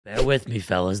Bear with me,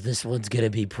 fellas. This one's gonna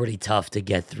be pretty tough to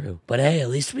get through. But hey, at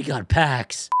least we got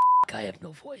packs. I have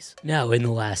no voice. Now, in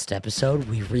the last episode,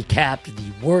 we recapped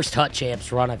the worst Hut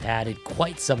Champs run I've had in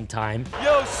quite some time.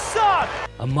 Yo, suck!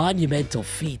 A monumental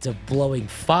feat of blowing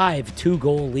 5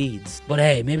 2-goal leads. But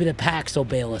hey, maybe the packs will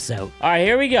bail us out. All right,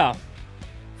 here we go.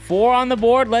 4 on the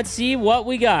board. Let's see what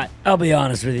we got. I'll be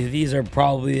honest with you, these are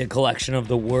probably a collection of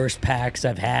the worst packs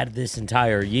I've had this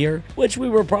entire year, which we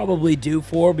were probably due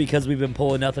for because we've been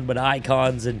pulling nothing but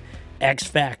icons and X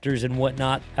Factors and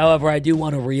whatnot. However, I do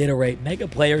want to reiterate, Mega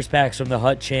Players Packs from the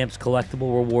Hut Champs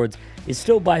collectible rewards is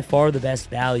still by far the best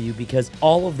value because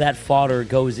all of that fodder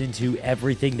goes into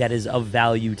everything that is of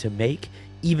value to make,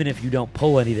 even if you don't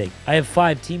pull anything. I have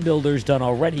 5 team builders done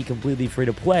already, completely free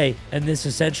to play, and this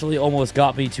essentially almost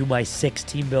got me to my 6th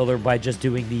team builder by just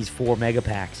doing these 4 mega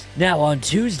packs. Now, on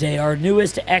Tuesday, our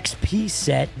newest XP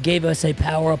set gave us a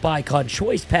power-up icon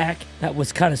choice pack that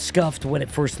was kind of scuffed when it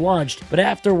first launched, but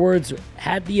afterwards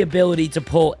had the ability to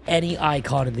pull any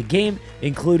icon in the game,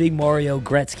 including Mario,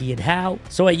 Gretzky, and Hal.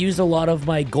 So I used a lot of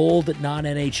my gold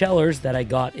non-NHLers that I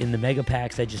got in the mega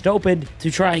packs I just opened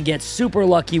to try and get super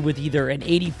lucky with either an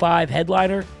 85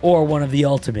 headliner or one of the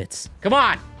ultimates. Come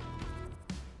on.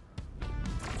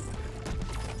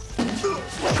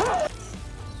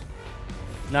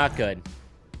 Not good.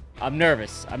 I'm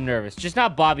nervous. Just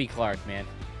not Bobby Clark, man.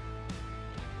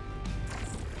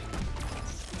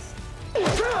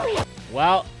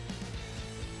 Well.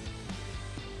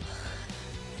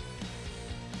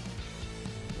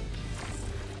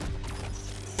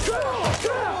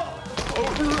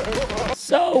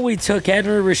 So we took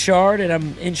Henry Richard, and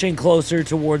I'm inching closer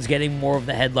towards getting more of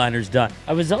the headliners done.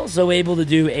 I was also able to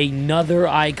do another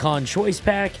icon choice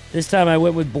pack. This time I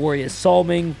went with Boreas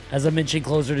Salming, as I'm inching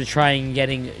closer to trying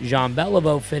getting Jean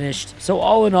Beliveau finished. So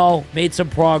all in all, made some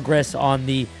progress on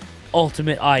the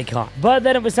ultimate icon. But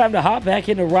then it was time to hop back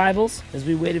into Rivals as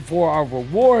we waited for our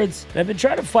rewards. And I've been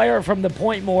trying to fire it from the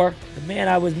point more. The man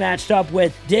I was matched up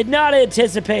with did not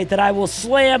anticipate that I will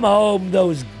slam home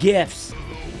those gifts.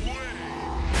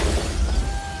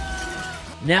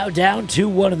 Now down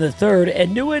 2-1 in the third,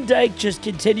 and Nieuwendyk just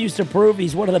continues to prove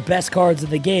he's one of the best cards in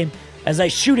the game as I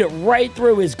shoot it right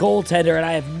through his goaltender, and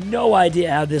I have no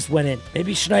idea how this went in.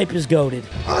 Maybe Schneip is goated.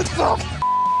 What the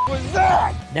was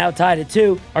that? Now tied at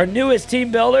 2, our newest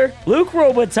team builder, Luc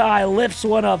Robitaille, lifts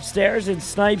one upstairs and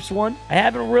snipes one. I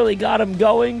haven't really got him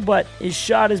going, but his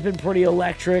shot has been pretty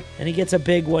electric, and he gets a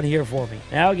big one here for me.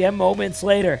 Now again, moments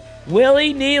later,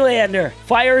 Willie Nylander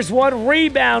fires one,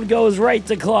 rebound goes right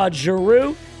to Claude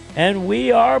Giroux, and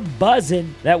we are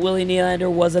buzzing. That Willie Nylander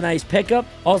was a nice pickup.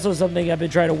 Also, something I've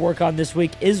been trying to work on this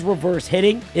week is reverse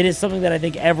hitting. It is something that I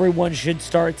think everyone should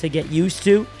start to get used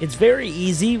to. It's very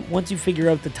easy once you figure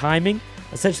out the timing.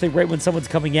 Essentially, right when someone's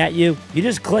coming at you, you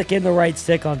just click in the right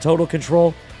stick on total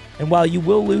control. And while you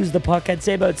will lose the puck, I'd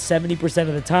say about 70%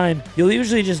 of the time, you'll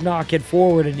usually just knock it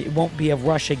forward and it won't be a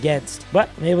rush against. But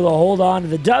I'm able to hold on to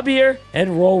the dub here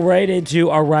and roll right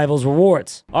into our Rivals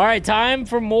rewards. All right, time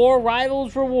for more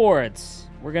Rivals rewards.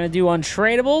 We're going to do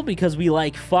untradeable because we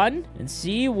like fun and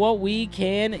see what we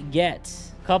can get.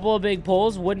 Couple of big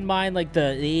pulls. Wouldn't mind like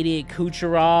the 88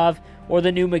 Kucherov or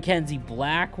the new Mackenzie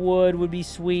Blackwood would be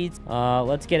sweet.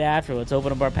 Let's get after it. Let's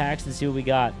open up our packs and see what we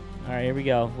got. All right, here we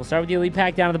go. We'll start with the elite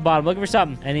pack down at the bottom. Looking for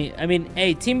something. I mean,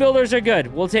 hey, team builders are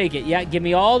good. We'll take it. Yeah, give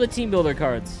me all the team builder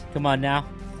cards. Come on now.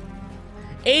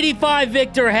 85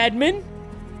 Victor Hedman.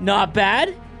 Not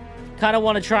bad. Kind of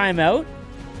want to try him out.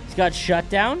 He's got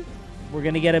shutdown. We're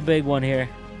going to get a big one here.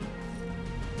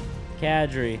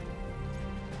 Kadri.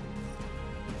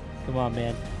 Come on,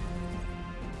 man.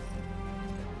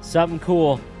 Something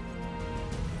cool.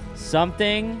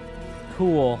 Something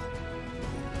cool.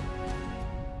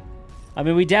 I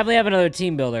mean, we definitely have another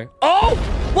team builder. Oh,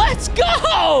 let's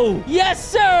go! Yes,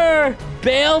 sir!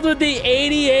 Bailed with the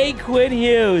 88 Quinn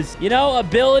Hughes. You know,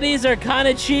 abilities are kind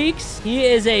of cheeks. He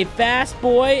is a fast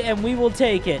boy, and we will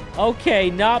take it. Okay,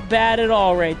 not bad at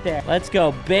all right there. Let's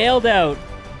go. Bailed out.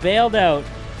 Bailed out.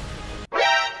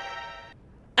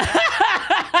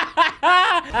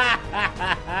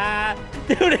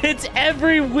 Dude, it's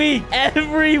every week.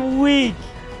 Every week.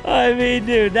 I mean,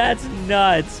 dude, that's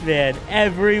nuts, man.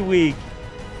 Every week.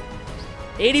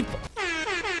 80... Dude,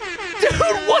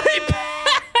 what a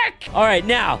pack! All right,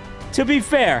 now, to be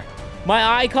fair,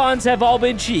 my icons have all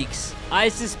been cheeks. I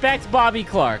suspect Bobby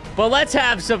Clark, but let's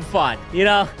have some fun. You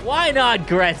know, why not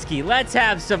Gretzky? Let's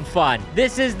have some fun.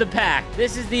 This is the pack.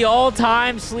 This is the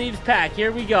all-time sleeves pack.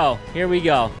 Here we go. Here we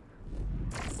go.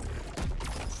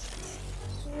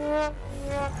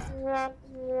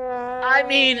 I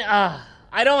mean,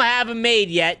 I don't have them made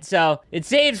yet, so it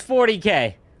saves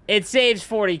 40K. It saves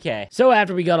 40K. So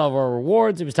after we got all of our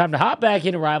rewards, it was time to hop back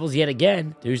into Rivals yet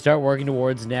again to start working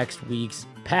towards next week's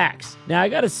packs. Now, I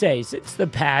gotta say, since the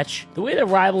patch, the way that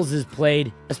Rivals is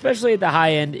played, especially at the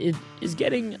high end, it is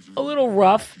getting a little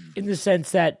rough in the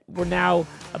sense that we're now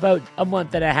about a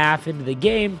month and a half into the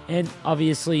game, and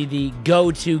obviously the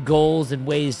go-to goals and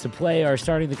ways to play are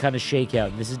starting to kind of shake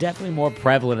out. And this is definitely more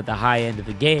prevalent at the high end of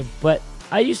the game, but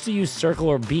I used to use Circle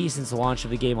or B since the launch of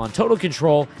the game on Total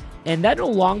Control, and that no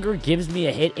longer gives me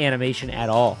a hit animation at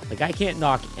all. Like, I can't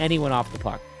knock anyone off the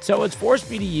puck. So it's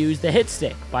forced me to use the hit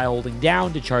stick by holding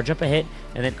down to charge up a hit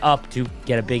and then up to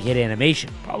get a big hit animation.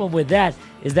 Problem with that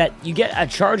is that you get a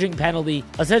charging penalty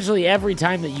essentially every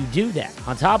time that you do that.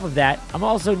 On top of that, I'm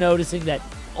also noticing that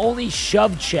only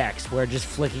shove checks where just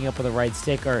flicking up with the right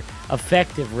stick are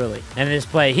effective, really. And in this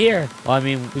play here, well, I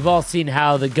mean, we've all seen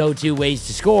how the go-to ways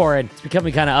to score, and it's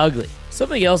becoming kind of ugly.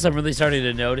 Something else I'm really starting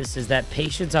to notice is that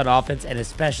patience on offense and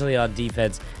especially on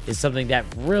defense is something that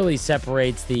really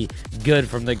separates the good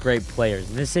from the great players.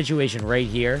 In this situation right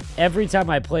here, every time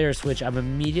I player switch, I'm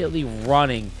immediately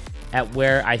running at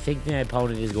where I think my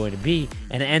opponent is going to be,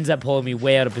 and it ends up pulling me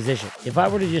way out of position. If I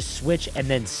were to just switch and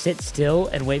then sit still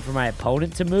and wait for my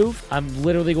opponent to move, I'm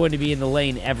literally going to be in the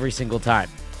lane every single time.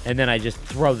 And then I just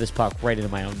throw this puck right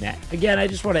into my own net. Again, I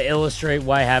just want to illustrate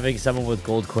why having someone with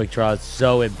gold quick draw is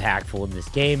so impactful in this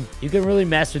game. You can really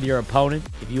mess with your opponent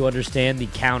if you understand the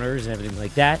counters and everything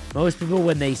like that. Most people,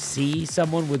 when they see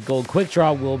someone with gold quick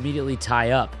draw, will immediately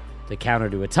tie up. The counter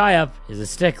to a tie-up is a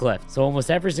stick lift. So almost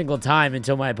every single time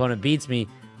until my opponent beats me,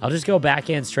 I'll just go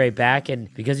backhand straight back,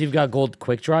 and because you've got gold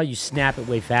quick draw, you snap it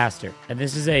way faster. And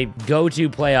this is a go-to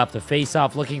play off the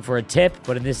face-off looking for a tip,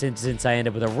 but in this instance, I end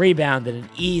up with a rebound and an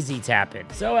easy tap-in.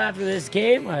 So after this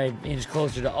game, I inched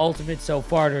closer to Ultimate so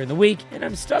far during the week, and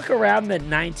I'm stuck around that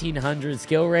 1900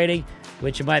 skill rating,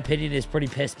 which in my opinion is pretty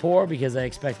piss poor because I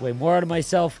expect way more out of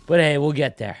myself, but hey, we'll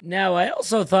get there. Now, I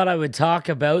also thought I would talk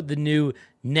about the new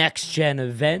next-gen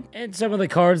event and some of the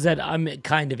cards that I'm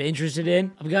kind of interested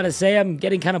in. I've got to say, I'm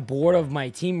getting kind of bored of my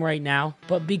team right now,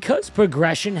 but because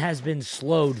progression has been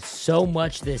slowed so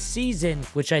much this season,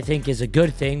 which I think is a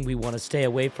good thing, we want to stay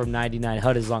away from 99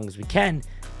 HUD as long as we can.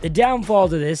 The downfall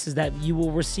to this is that you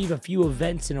will receive a few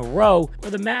events in a row where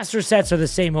the master sets are the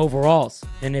same overalls.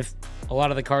 And if a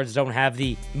lot of the cards don't have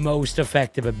the most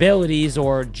effective abilities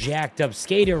or jacked up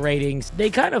skater ratings, they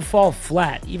kind of fall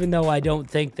flat, even though I don't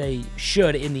think they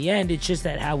should in the end. It's just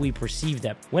that how we perceive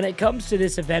them. When it comes to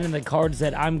this event and the cards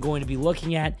that I'm going to be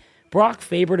looking at, Brock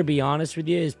Faber, to be honest with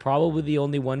you, is probably the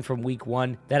only one from week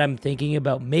 1 that I'm thinking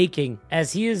about making,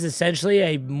 as he is essentially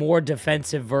a more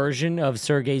defensive version of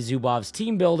Sergei Zubov's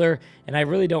Team Builder, and I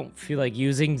really don't feel like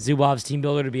using Zubov's Team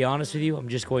Builder, to be honest with you. I'm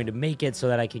just going to make it so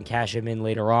that I can cash him in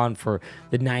later on for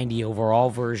the 90 overall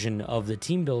version of the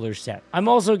Team Builder set. I'm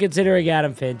also considering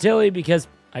Adam Fantilli because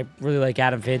I really like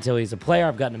Adam Fantilli as a player.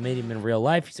 I've gotten to meet him in real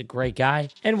life. He's a great guy.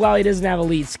 And while he doesn't have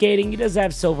elite skating, he does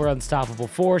have silver unstoppable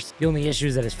force. The only issue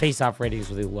is that his face-off rating is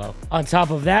really low. On top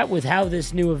of that, with how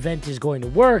this new event is going to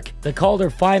work, the Calder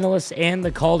finalists and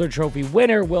the Calder Trophy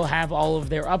winner will have all of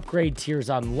their upgrade tiers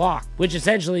unlocked, which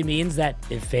essentially means that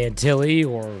if Fantilli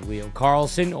or Leo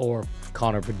Carlson or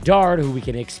Connor Bedard, who we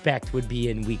can expect would be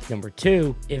in week number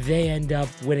 2, if they end up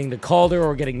winning the Calder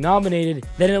or getting nominated,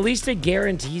 then at least it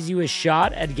guarantees you a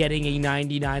shot at getting a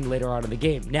 99 later on in the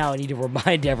game. Now, I need to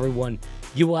remind everyone,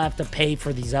 you will have to pay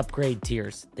for these upgrade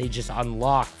tiers. They just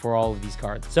unlock for all of these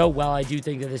cards. So while I do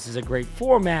think that this is a great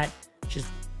format, just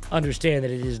understand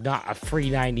that it is not a free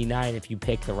 99 if you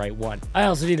pick the right one. I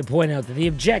also need to point out that the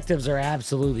objectives are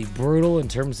absolutely brutal in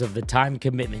terms of the time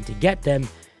commitment to get them,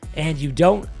 and you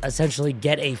don't essentially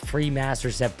get a free Master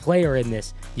Set player in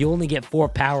this. You only get 4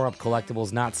 power-up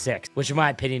collectibles, not 6, which in my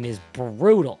opinion is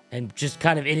brutal and just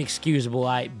kind of inexcusable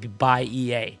by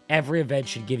EA. Every event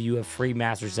should give you a free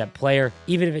Master Set player,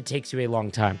 even if it takes you a long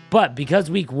time. But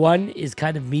because week 1 is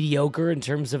kind of mediocre in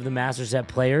terms of the Master Set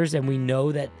players, and we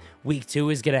know that week 2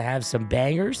 is going to have some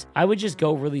bangers, I would just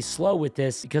go really slow with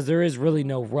this because there is really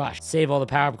no rush. Save all the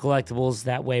power-up collectibles.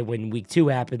 That way, when week 2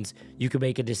 happens, you can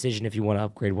make a decision if you want to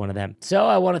upgrade one of them. So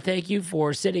I want to thank you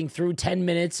for sitting through 10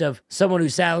 minutes of someone who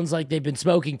sounds like they've been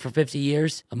smoking for 50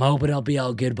 years. I'm hoping I'll be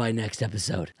all good by next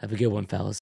episode. Have a good one, fellas.